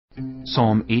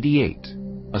Psalm 88,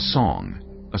 a song,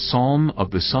 a psalm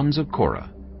of the sons of Korah,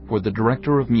 for the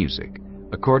director of music,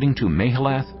 according to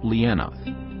Mahalath Leannoth,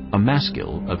 a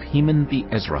maskil of Heman the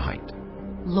Ezrahite.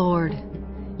 Lord,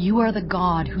 you are the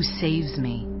God who saves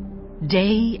me.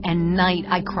 Day and night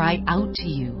I cry out to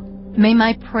you. May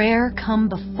my prayer come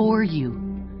before you.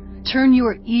 Turn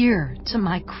your ear to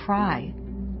my cry.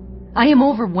 I am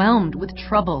overwhelmed with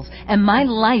troubles, and my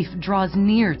life draws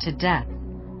near to death.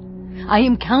 I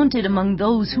am counted among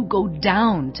those who go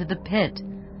down to the pit.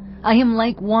 I am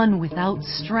like one without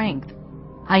strength.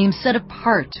 I am set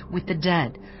apart with the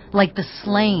dead, like the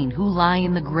slain who lie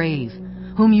in the grave,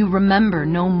 whom you remember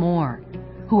no more,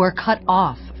 who are cut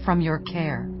off from your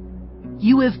care.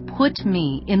 You have put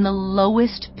me in the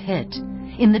lowest pit,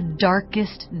 in the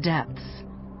darkest depths.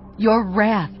 Your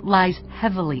wrath lies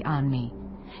heavily on me.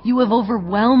 You have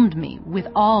overwhelmed me with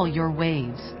all your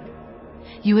waves.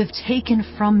 You have taken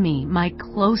from me my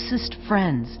closest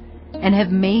friends and have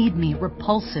made me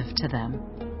repulsive to them.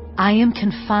 I am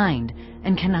confined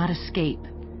and cannot escape.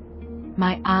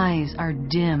 My eyes are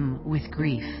dim with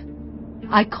grief.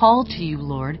 I call to you,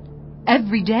 Lord,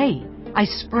 every day. I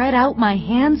spread out my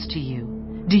hands to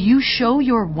you. Do you show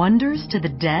your wonders to the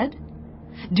dead?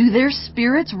 Do their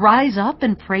spirits rise up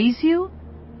and praise you?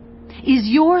 Is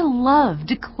your love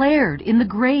declared in the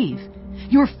grave,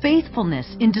 your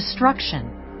faithfulness in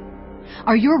destruction?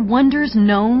 Are your wonders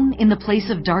known in the place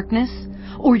of darkness,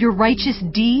 or your righteous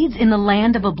deeds in the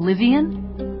land of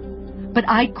oblivion? But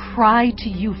I cry to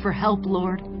you for help,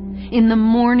 Lord. In the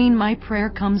morning my prayer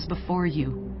comes before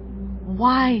you.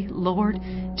 Why, Lord,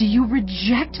 do you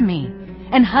reject me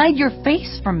and hide your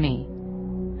face from me?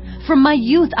 From my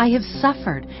youth I have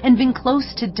suffered and been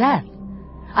close to death.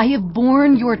 I have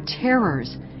borne your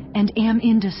terrors and am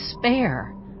in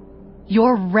despair.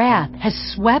 Your wrath has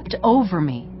swept over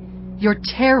me. Your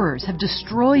terrors have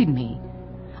destroyed me.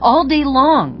 All day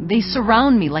long they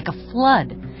surround me like a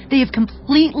flood. They have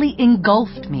completely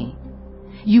engulfed me.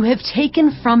 You have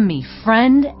taken from me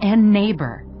friend and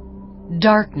neighbor.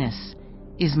 Darkness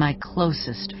is my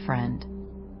closest friend.